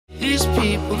These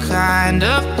people kind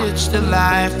of ditch the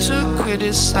life to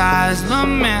criticize the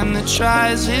man that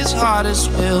tries his hardest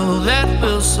will, that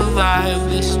will survive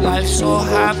this life so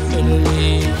happy to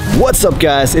live. What's up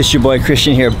guys, it's your boy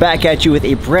Christian here, back at you with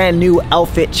a brand new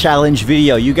outfit challenge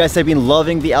video. You guys have been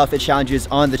loving the outfit challenges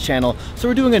on the channel, so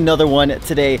we're doing another one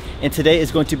today, and today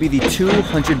is going to be the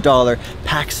 $200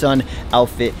 Pacsun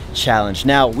outfit challenge.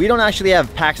 Now, we don't actually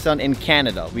have Pacsun in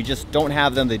Canada. We just don't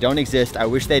have them. They don't exist. I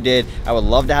wish they did. I would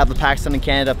love to have a Pacsun in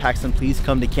Canada. Pacsun, please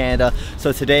come to Canada.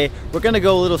 So today, we're gonna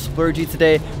go a little splurgy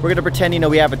today. We're gonna pretend, you know,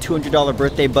 we have a $200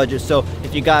 birthday budget. So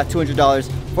if you got $200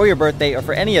 for your birthday or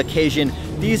for any occasion,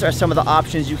 these are some of the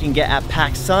options you can get at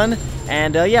Pacsun.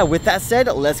 And yeah, with that said,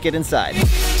 let's get inside.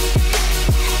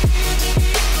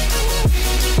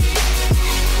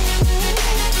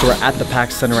 We're at the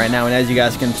Pacsun right now, and as you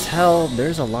guys can tell,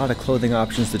 there's a lot of clothing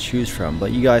options to choose from,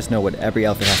 but you guys know what every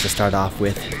outfit has to start off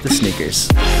with: the sneakers.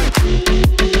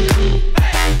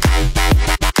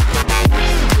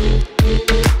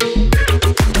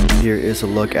 Here is a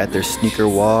look at their sneaker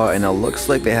wall, and it looks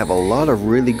like they have a lot of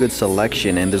really good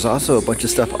selection, and there's also a bunch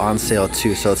of stuff on sale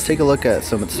too. So let's take a look at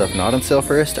some of the stuff not on sale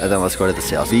first, and then let's go to the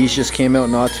sales. These just came out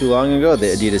not too long ago, the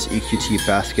Adidas EQT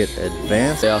Basket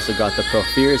Advance. They also got the Pro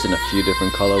Fears in a few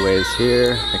different colorways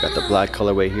here. I got the black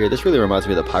colorway here. This really reminds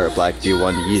me of the Pirate Black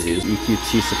V1 Yeezys.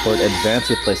 EQT Support Advance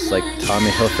with places like Tommy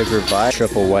Hilfiger Vibe,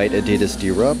 Triple White Adidas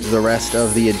Derupt. The rest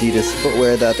of the Adidas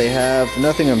footwear that they have,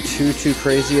 nothing I'm too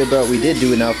crazy about. We did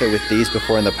do an outfit with these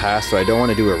before in the past, so I don't want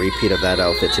to do a repeat of that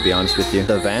outfit, to be honest with you.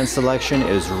 The Vans selection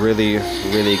is really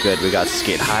good. We got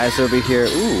skate highs over here.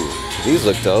 Ooh, these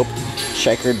look dope.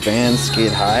 Checkered Vans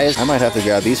skate highs. I might have to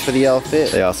grab these for the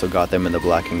outfit. They also got them in the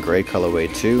black and gray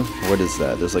colorway too. What is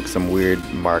that? There's like some weird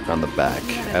mark on the back.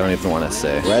 I don't even want to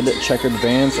say. Red checkered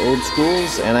Vans old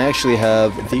schools, and I actually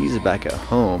have these back at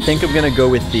home. I think I'm gonna go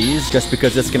with these just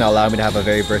because it's gonna allow me to have a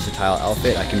very versatile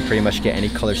outfit. I can pretty much get any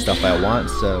color stuff I want.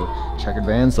 So checkered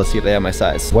Vans, let's see if they have my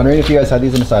size. Wondering if you guys have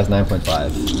these in a size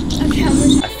 9.5. Okay.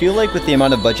 I feel like with the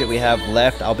amount of budget we have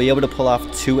left, I'll be able to pull off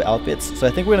 2 outfits. So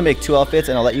I think we're gonna make 2 outfits,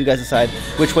 and I'll let you guys decide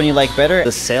which one you like better.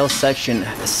 The sales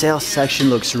section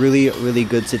looks really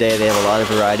good today. They have a lot of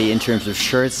variety in terms of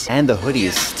shirts and the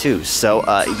hoodies too. So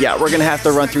yeah, we're gonna have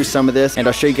to run through some of this, and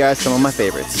I'll show you guys some of my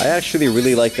favorites. I actually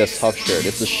really like this Huff shirt.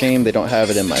 It's a shame they don't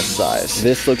have it in my size.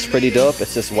 This looks pretty dope.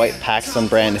 It's this white Pacsun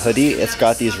brand hoodie. It's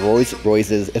got these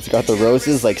it's got the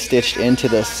roses like stitched into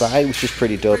the side, which is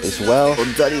pretty dope as well. A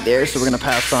little duddy there, so we're gonna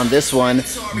pass on this one,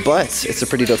 but it's a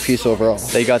pretty dope piece overall.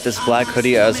 They got this black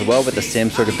hoodie as well with the same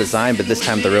sort of design, but this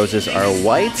time the roses are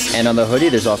white, and on the hoodie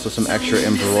there's also some extra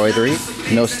embroidery.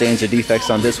 No stains or defects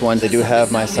on this one. They do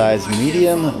have my size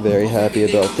medium. Very happy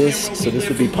about this. So this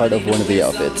would be part of one of the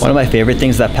outfits. One of my favorite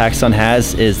things that Pacsun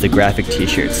has is the graphic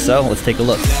t-shirts. So let's take a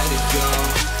look.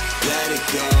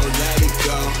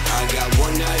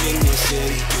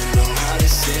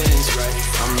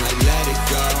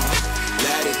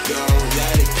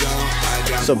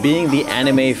 So being the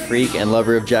anime freak and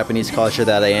lover of Japanese culture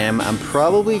that I am, I'm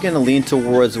probably gonna lean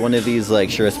towards one of these like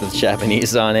shirts with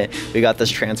Japanese on it. We got this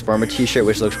Transformer t-shirt,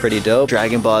 which looks pretty dope.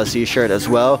 Dragon Ball Z shirt as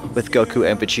well, with Goku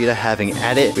and Vegeta having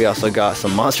at it. We also got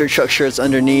some Monster Truck shirts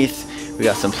underneath. We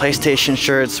got some PlayStation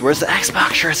shirts. Where's the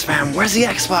Xbox shirts, fam? Where's the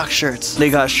Xbox shirts? They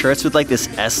got shirts with like this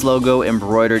S logo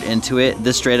embroidered into it.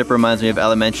 This straight up reminds me of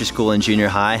elementary school and junior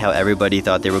high, how everybody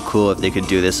thought they were cool if they could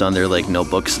do this on their like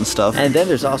notebooks and stuff. And then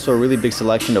there's also a really big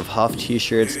selection of Huff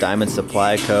t-shirts, Diamond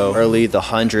Supply Co., Early, The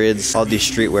Hundreds, all these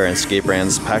streetwear and skate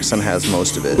brands. Pacsun has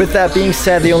most of it. With that being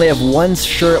said, they only have one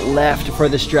shirt left for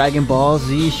this Dragon Ball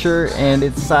Z shirt, and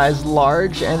it's size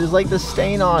large, and there's like the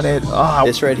stain on it. Oh,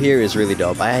 this right here is really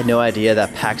dope. I had no idea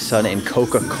that Pacsun and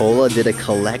Coca-Cola did a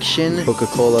collection.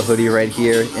 Coca-Cola hoodie right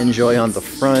here. Enjoy on the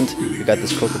front. We got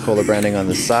this Coca-Cola branding on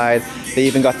the side. They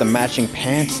even got the matching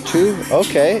pants too.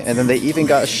 Okay. And then they even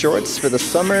got shorts for the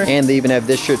summer. And they even have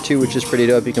this shirt too, which is pretty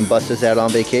dope. You can bust this out on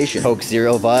vacation. Coke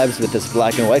Zero vibes with this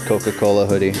black and white Coca-Cola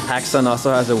hoodie. Pacsun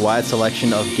also has a wide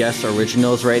selection of Guess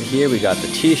Originals right here. We got the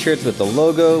t-shirts with the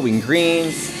logo in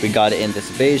green. We got it in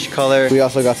this beige color. We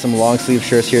also got some long sleeve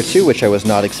shirts here too, which I was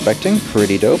not expecting.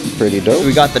 Pretty dope. Pretty dope.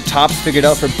 We got the tops figured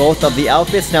out for both of the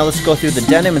outfits. Now let's go through the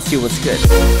denim and see what's good.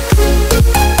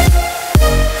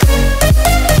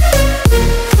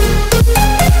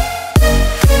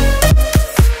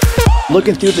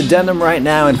 Looking through the denim right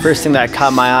now, and first thing that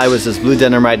caught my eye was this blue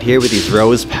denim right here with these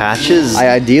rose patches. I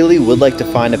ideally would like to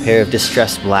find a pair of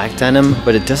distressed black denim,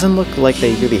 but it doesn't look like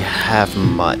they really have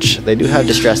much. They do have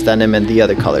distressed denim in the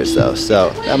other colors though, so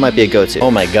that might be a go-to.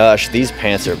 Oh my gosh, these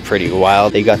pants are pretty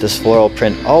wild. They got this floral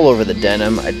print all over the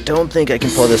denim. I don't think I can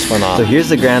pull this one off. So here's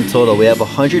the grand total. We have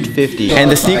 150, and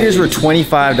the sneakers were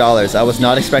 $25. I was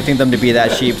not expecting them to be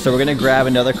that cheap, so we're gonna grab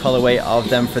another colorway of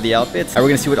them for the outfits, and we're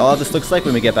gonna see what all of this looks like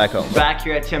when we get back home. Back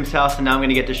here at Tim's house, and now I'm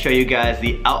gonna get to show you guys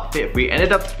the outfit. We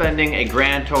ended up spending a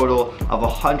grand total of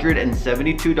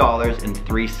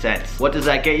 $172.03. What does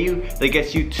that get you? That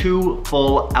gets you 2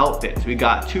 full outfits. We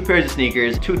got 2 pairs of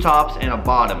sneakers, 2 tops, and a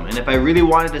bottom. And if I really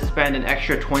wanted to spend an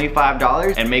extra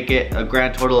 $25 and make it a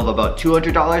grand total of about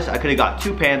 $200, I could have got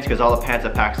 2 pants, because all the pants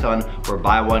at Pacsun were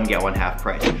buy one, get one half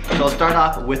price. So let's start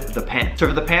off with the pants. So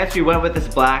for the pants, we went with this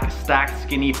black stacked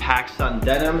skinny Pacsun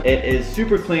denim. It is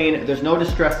super clean. There's no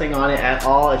distressing on it at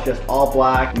all. It's just all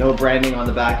black, no branding on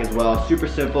the back as well. Super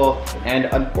simple. And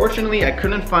unfortunately, I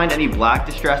couldn't find any black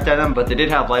distressed denim, but they did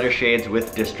have lighter shades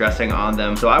with distressing on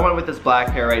them. So I went with this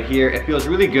black pair right here. It feels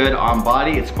really good on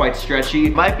body. It's quite stretchy.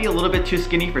 Might be a little bit too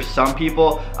skinny for some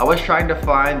people. I was trying to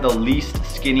find the least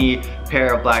skinny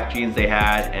pair of black jeans they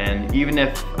had, and even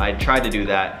if I tried to do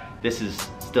that, this is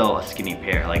still a skinny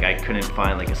pair. Like, I couldn't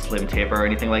find like a slim taper or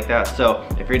anything like that. So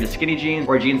if you're into skinny jeans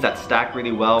or jeans that stack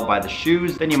really well by the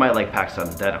shoes, then you might like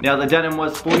Pacsun's denim. Now the denim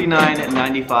was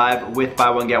 $49.95 with buy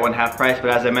one get one half price,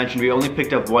 but as I mentioned, we only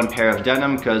picked up 1 pair of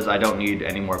denim because I don't need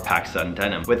any more Pacsun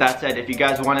denim. With that said, if you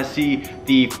guys want to see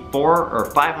the $400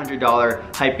 or $500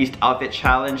 hypebeast outfit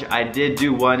challenge, I did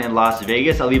do one in Las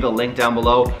Vegas. I'll leave a link down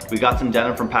below. We got some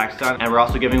denim from Pacsun, and we're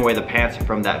also giving away the pants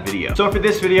from that video. So for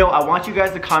this video, I want you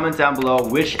guys to comment down below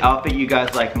which outfit you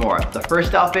guys like more, the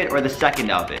first outfit or the second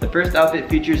outfit. The first outfit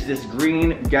features this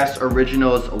green Guess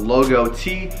Originals logo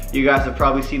tee. You guys have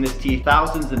probably seen this tee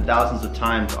thousands and thousands of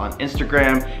times on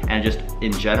Instagram and just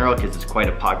in general because it's quite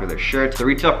a popular shirt. The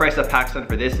retail price at Pacsun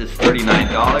for this is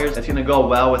 $39. It's gonna go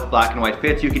well with black and white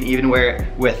fits. You can even wear it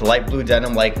with light blue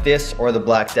denim like this or the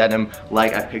black denim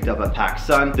like I picked up at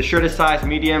Pacsun. The shirt is size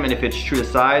medium, and it fits true to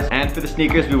size. And for the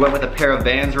sneakers, we went with a pair of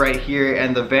Vans right here,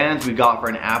 and the Vans we got for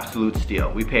an absolute steal.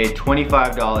 We paid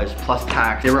 $25 plus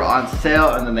tax. They were on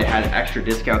sale, and then they had extra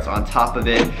discounts on top of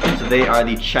it. So they are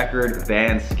the checkered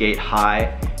Vans Skate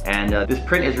High. And this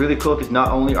print is really cool because not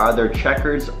only are there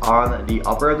checkers on the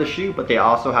upper of the shoe, but they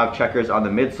also have checkers on the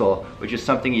midsole, which is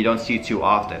something you don't see too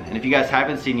often. And if you guys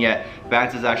haven't seen yet,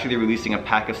 Vans is actually releasing a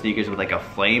pack of sneakers with like a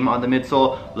flame on the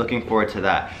midsole. Looking forward to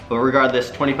that. But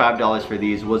regardless, $25 for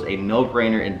these was a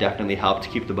no-brainer and definitely helped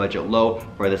keep the budget low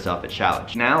for this outfit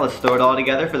challenge. Now let's throw it all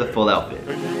together for the full outfit.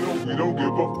 And you know we don't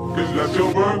give up, 'cause that's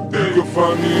your birthday. You'll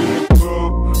find me in the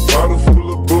club, bottle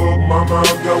full of bug. Mama, I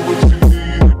got what you need.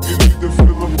 If you need to fill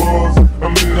the bars,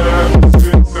 I'm in the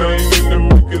house, saying in the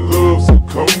making love, so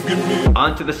come get me.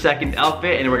 On to the second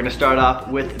outfit, and we're gonna start off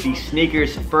with the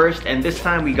sneakers first. And this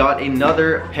time we got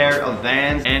another pair of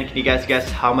Vans. And can you guys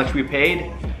guess how much we paid?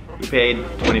 We paid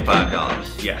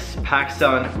 $25. Yes,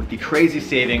 Pacsun with the crazy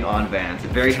saving on Vans.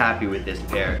 Very happy with this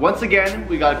pair. Once again,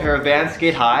 we got a pair of Vans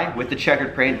Skate High with the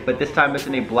checkered print, but this time it's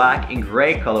in a black and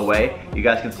gray colorway. You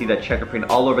guys can see that checkered print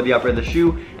all over the upper of the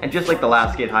shoe. And just like the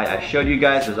last Skate High I showed you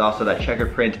guys, there's also that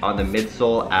checkered print on the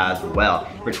midsole as well.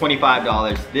 For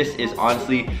 $25, this is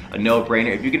honestly a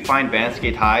no-brainer. If you could find Vans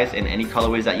Skate Highs in any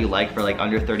colorways that you like for like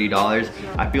under $30,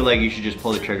 I feel like you should just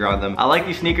pull the trigger on them. I like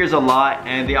these sneakers a lot,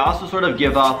 and they also sort of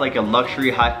give off like a luxury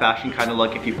high fashion kind of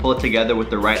look if you pull it together with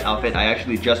the right outfit. I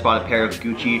actually just bought a pair of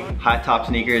Gucci high top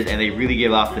sneakers, and they really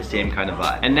give off the same kind of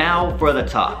vibe. And now for the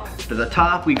top. For the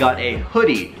top, we got a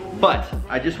hoodie. But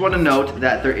I just want to note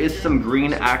that there is some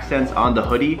green accents on the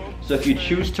hoodie. So if you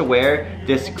choose to wear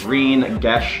this green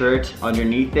Guess shirt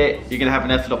underneath it, you're gonna have a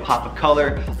nice little pop of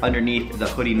color underneath the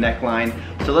hoodie neckline.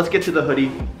 So let's get to the hoodie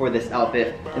for this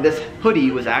outfit. And this hoodie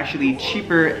was actually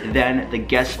cheaper than the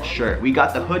Guess shirt. We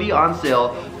got the hoodie on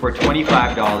sale for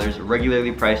 $25,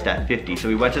 regularly priced at $50. So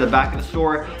we went to the back of the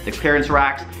store, the clearance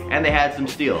racks, and they had some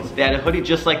steals. They had a hoodie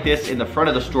just like this in the front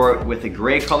of the store with a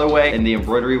gray colorway, and the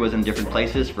embroidery was in different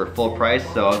places for full price.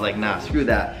 So I was like, nah, screw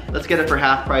that. Let's get it for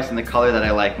half price in the color that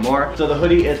I like more. So the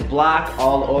hoodie is black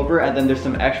all over, and then there's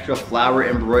some extra flower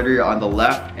embroidery on the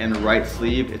left and right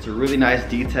sleeve. It's a really nice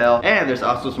detail, and there's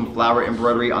also some flower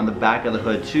embroidery on the back of the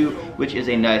hood too, which is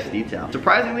a nice detail.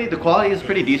 Surprisingly, the quality is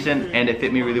pretty decent, and it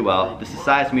fit me really well. This is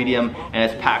size medium,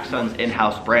 and it's Pacsun's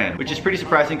in-house brand, which is pretty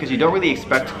surprising because you don't really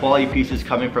expect quality pieces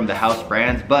coming from the house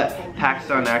brands, but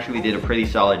Pacsun actually did a pretty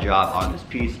solid job on this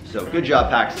piece. So good job,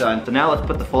 Pacsun. So now let's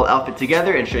put the full outfit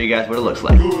together and show you guys what it looks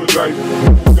like. Good life,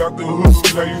 got the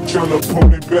hood, now you tryna pull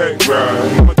me back,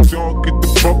 right? My junk get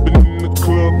the bumping in the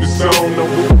club, it's on. I'm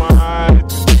with my eye at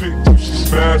the chick till she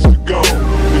smash the gone.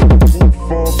 Hit the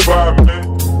roof on fire,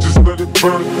 man, just let it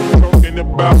burn. Talking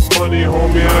about money,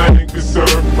 homie, I ain't concerned.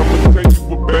 I'ma tell you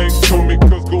what banks told me,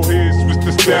 cause go ahead, switch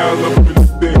the style up in the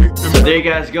day. So there you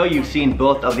guys go, you've seen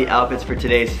both of the outfits for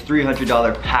today's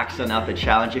 $300 Pacsun outfit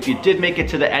challenge. If you did make it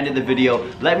to the end of the video,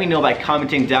 let me know by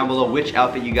commenting down below which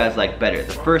outfit you guys like better.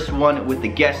 The first one with the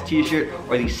Guess t-shirt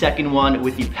or the second one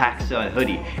with the Pacsun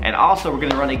hoodie. And also we're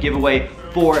gonna run a giveaway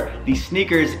for the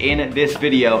sneakers in this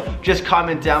video. Just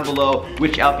comment down below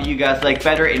which outfit you guys like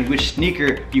better and which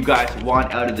sneaker you guys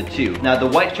want out of the two. Now the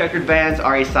white checkered Vans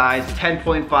are a size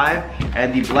 10.5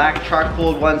 and the black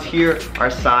charcoal ones here are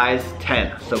size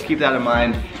 10. So keep that in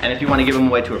mind. And if you want to give them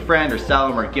away to a friend or sell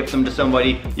them or gift them to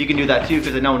somebody, you can do that too,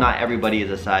 because I know not everybody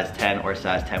is a size 10 or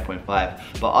size 10.5.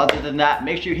 But other than that,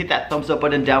 make sure you hit that thumbs up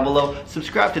button down below,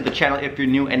 subscribe to the channel if you're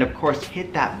new, and of course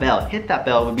hit that bell. Hit that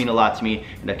bell would mean a lot to me,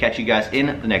 and I'll catch you guys in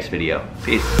the next video.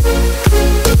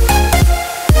 Peace.